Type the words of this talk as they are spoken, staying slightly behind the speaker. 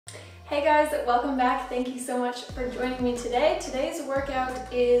Hey guys, welcome back. Thank you so much for joining me today. Today's workout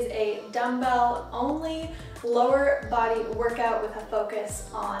is a dumbbell only lower body workout with a focus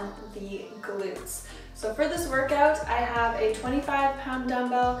on the glutes. So for this workout, I have a 25-pound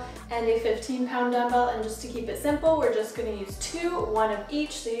dumbbell and a 15-pound dumbbell, and just to keep it simple, we're just going to use one of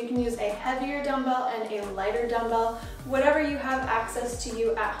each. So you can use a heavier dumbbell and a lighter dumbbell. Whatever you have access to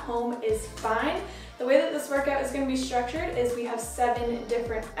you at home is fine. The way that this workout is going to be structured is we have 7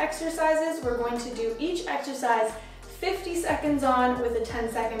 different exercises. We're going to do each exercise 50 seconds on with a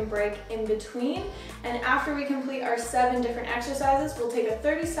 10-second break in between. And after we complete our 7 different exercises, we'll take a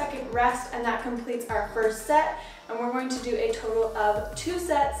 30-second rest, and that completes our first set. And we're going to do a total of 2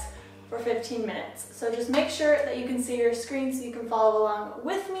 sets for 15 minutes. So just make sure that you can see your screen so you can follow along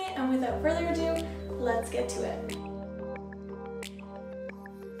with me. And without further ado, let's get to it.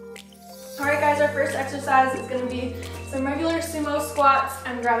 Alright guys, our first exercise is going to be some regular sumo squats.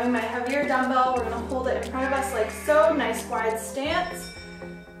 I'm grabbing my heavier dumbbell. We're going to hold it in front of us like so. Nice wide stance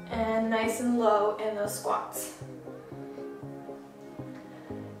and nice and low in those squats.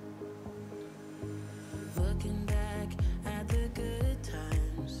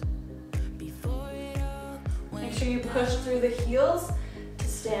 Make sure you push through the heels to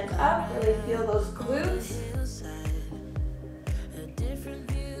stand up. Really feel those glutes.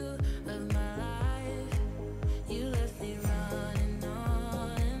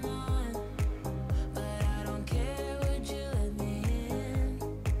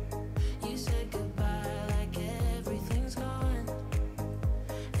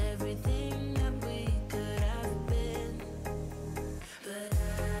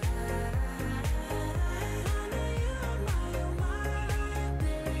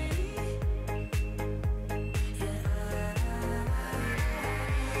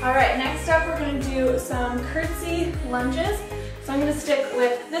 Alright, next up we're going to do some curtsy lunges. So I'm going to stick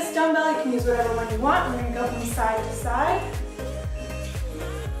with this dumbbell. You can use whatever one you want. We're going to go from side to side.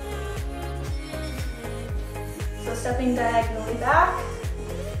 So stepping diagonally back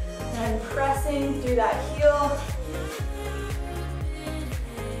and pressing through that heel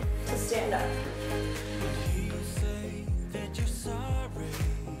to stand up.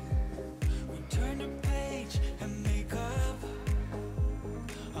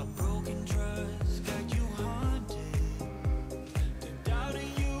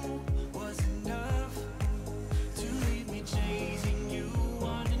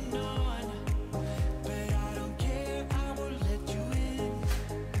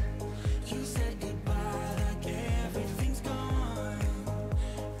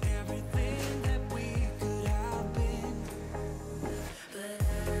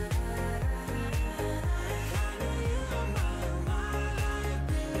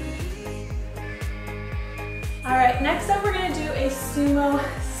 Alright, next up we're going to do a sumo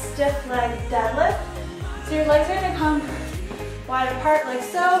stiff leg deadlift. So your legs are going to come wide apart like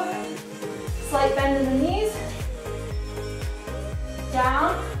so. Slight bend in the knees.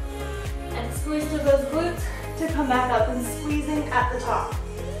 Down. And squeeze through those glutes to come back up and squeezing at the top.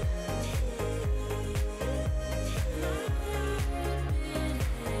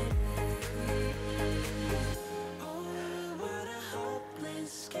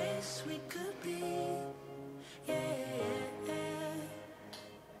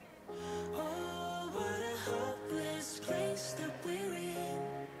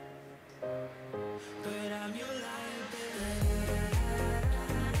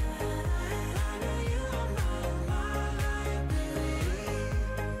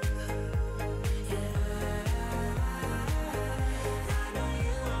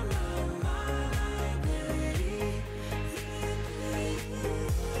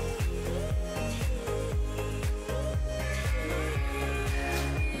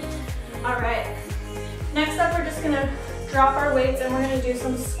 Alright, next up we're just going to drop our weights and we're going to do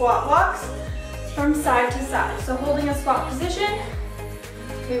some squat walks from side to side. So holding a squat position,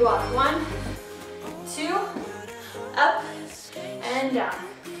 we walk 1, 2, up and down.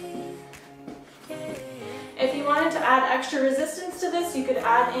 If you wanted to add extra resistance to this, you could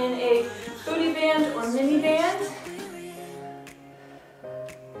add in a booty band or mini band.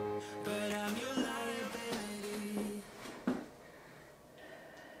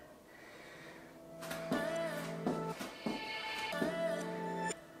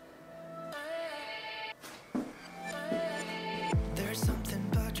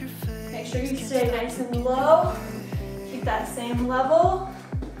 Make sure you stay nice and low. Keep that same level.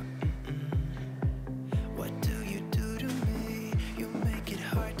 What do you do to me? You make it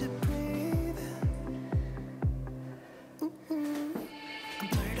hard to breathe. I'm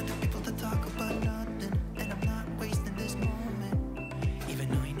tired of the people that talk about nothing, and I'm not wasting this moment, even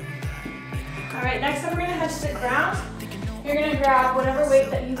though you know that. All right, next up we're gonna head to the ground. You're gonna grab whatever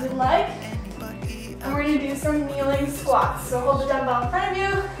weight that you would like, and we're gonna do some kneeling squats. So hold the dumbbell in front of you.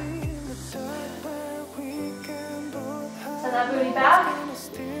 Send that booty back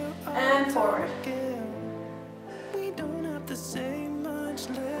and forward. We don't have to say much,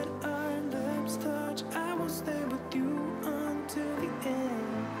 let our lips touch. I will stay with you until the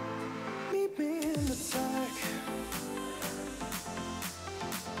end. Meet me in the dark.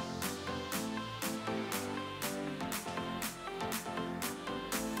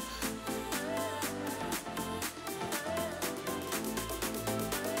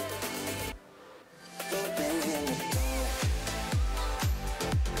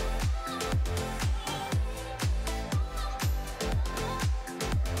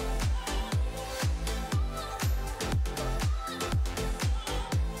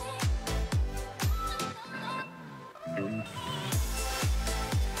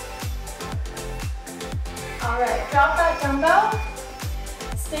 All right, drop that dumbbell.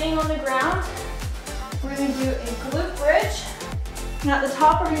 Staying on the ground, we're gonna do a glute bridge. And at the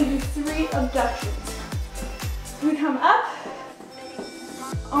top, we're gonna do 3 abductions. We come up,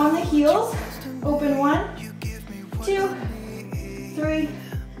 on the heels, open 1, 2, 3,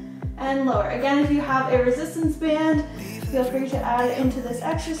 and lower. Again, if you have a resistance band, feel free to add it into this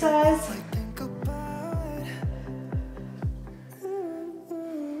exercise.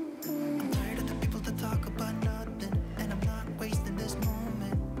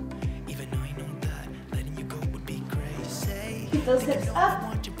 Keep those hips up.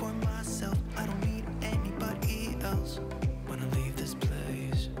 I don't need anybody else when I leave this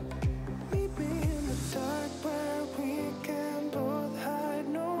place. Meet me in the dark where we can both hide.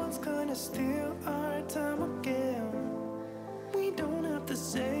 No one's gonna steal our time again. We don't have to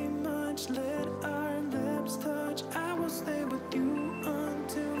say much, let our lips touch. I will stay with you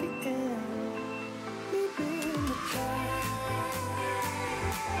until the end. Meet me in the dark.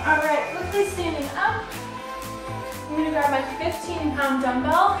 All right, quickly standing up. I'm gonna grab my 15-pound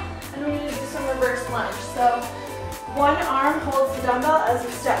dumbbell and we're gonna do some reverse lunge. So one arm holds the dumbbell as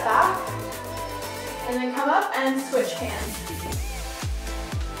you step back and then come up and switch hands.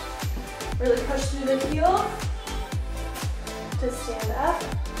 Really push through the heel to stand up.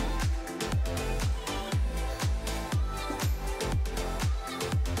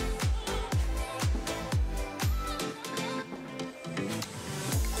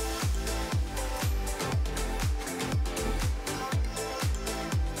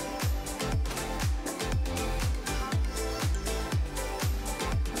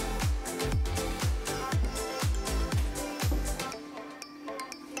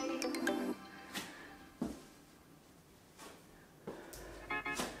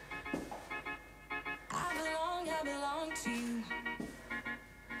 I belong to you.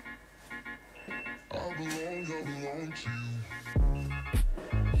 I belong to you.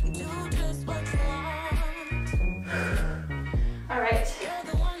 Do just what you want. All right,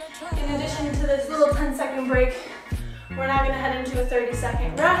 in addition to this little 10-second break, we're now gonna head into a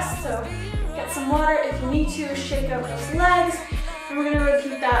 30-second rest. So get some water if you need to, shake out those legs, and we're gonna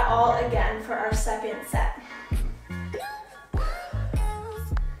repeat that all again for our second set.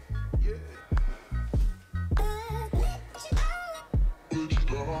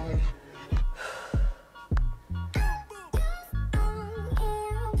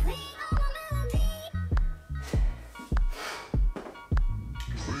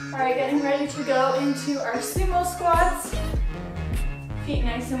 All right, getting ready to go into our sumo squats. Feet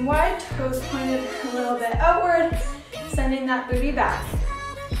nice and wide, toes pointed a little bit outward, sending that booty back.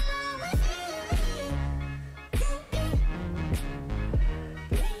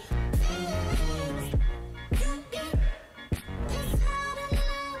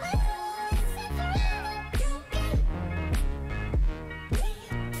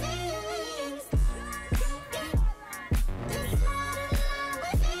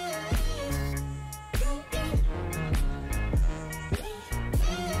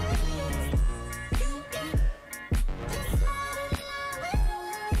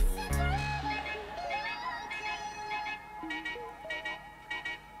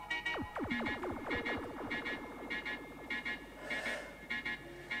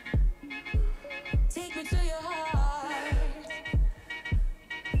 Take me to your heart.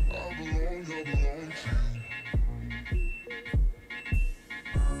 I belong to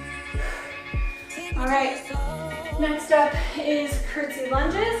you. All right, next up is curtsy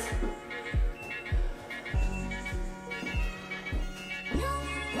lunges.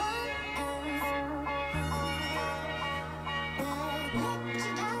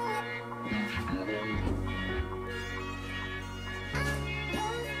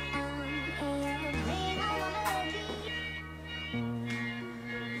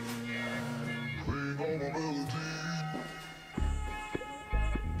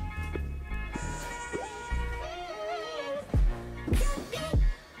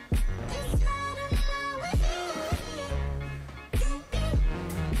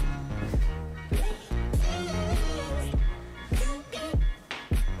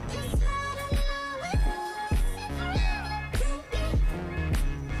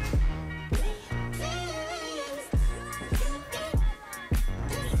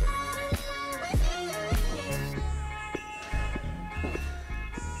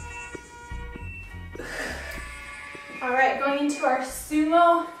 into our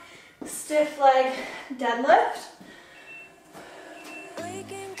sumo stiff leg deadlift.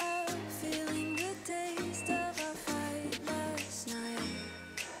 Waking up, feeling the taste of a fight last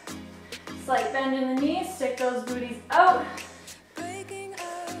night. Slight bend in the knees, stick those booties out. Breaking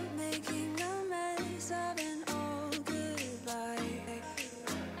up, making a mess of an old goodbye.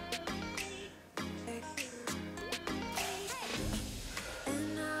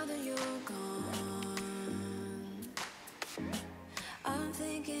 And now that you're gone, I'm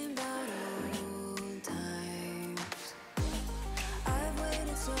thinking about old times. I've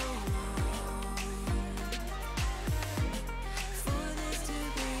waited so long for this to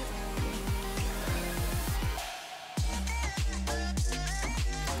be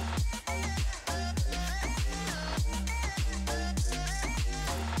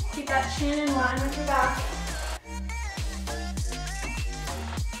Keep that chin in line with your back.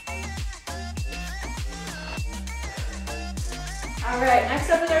 All right, next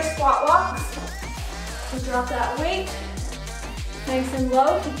up is our squat walks. So drop that weight, nice and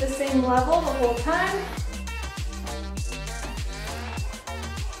low, keep the same level the whole time.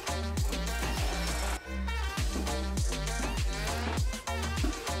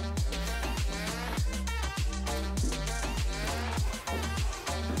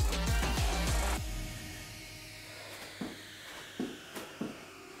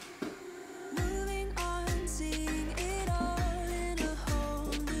 moving on, seeing it all in a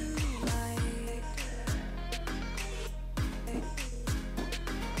whole new light.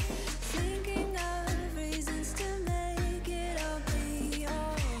 Thinking of reasons to make it all be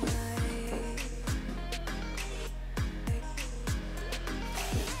alright.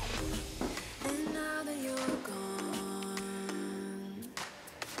 And now that you're gone,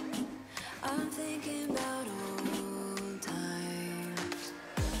 I'm thinking about old times.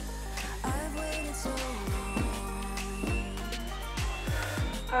 I've waited so long.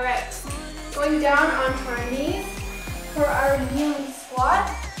 All right, going down onto our knees for our kneeling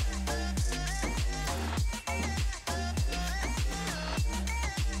squat.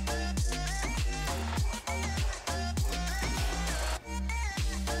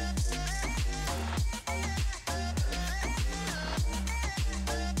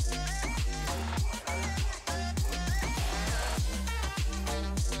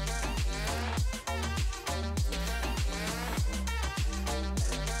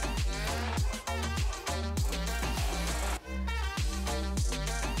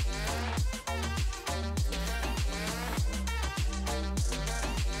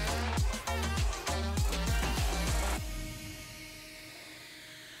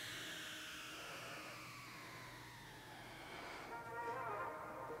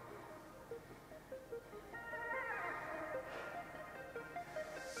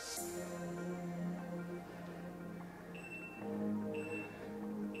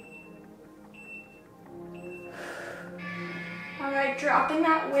 All right, dropping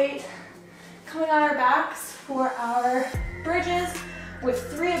that weight, coming on our backs for our bridges with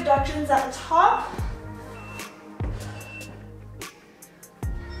 3 abductions at the top.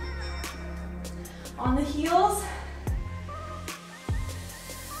 On the heels.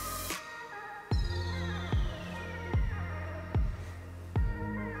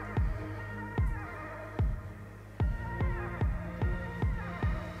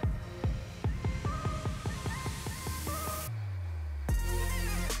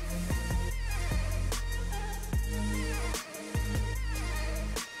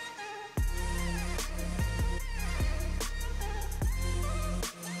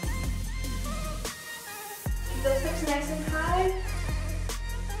 Keep those hips nice and high.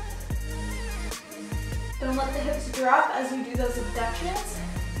 Don't let the hips drop as you do those abductions.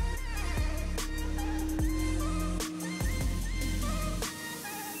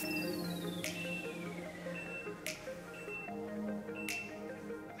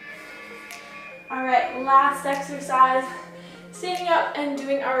 All right, last exercise, standing up and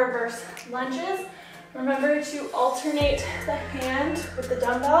doing our reverse lunges. Remember to alternate the hand with the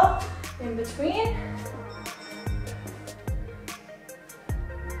dumbbell in between.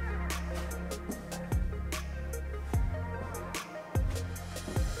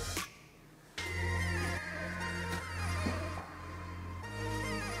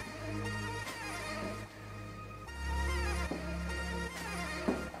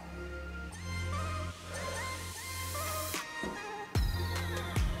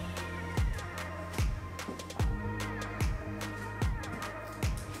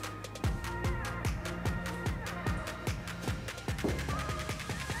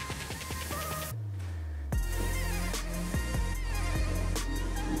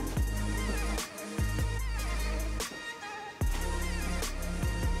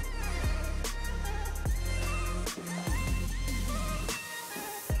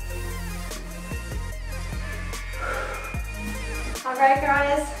 Alright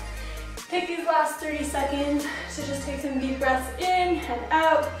guys, take these last 30 seconds to just take some deep breaths in and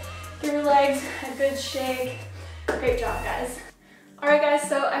out. Give your legs a good shake. Great job, guys. Alright guys,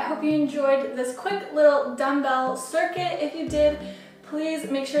 so I hope you enjoyed this quick little dumbbell circuit. If you did,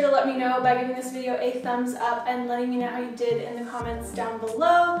 please make sure to let me know by giving this video a thumbs up and letting me know how you did in the comments down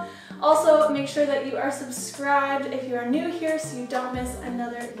below. Also, make sure that you are subscribed if you are new here so you don't miss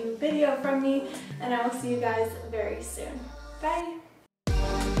another new video from me, and I will see you guys very soon. Bye!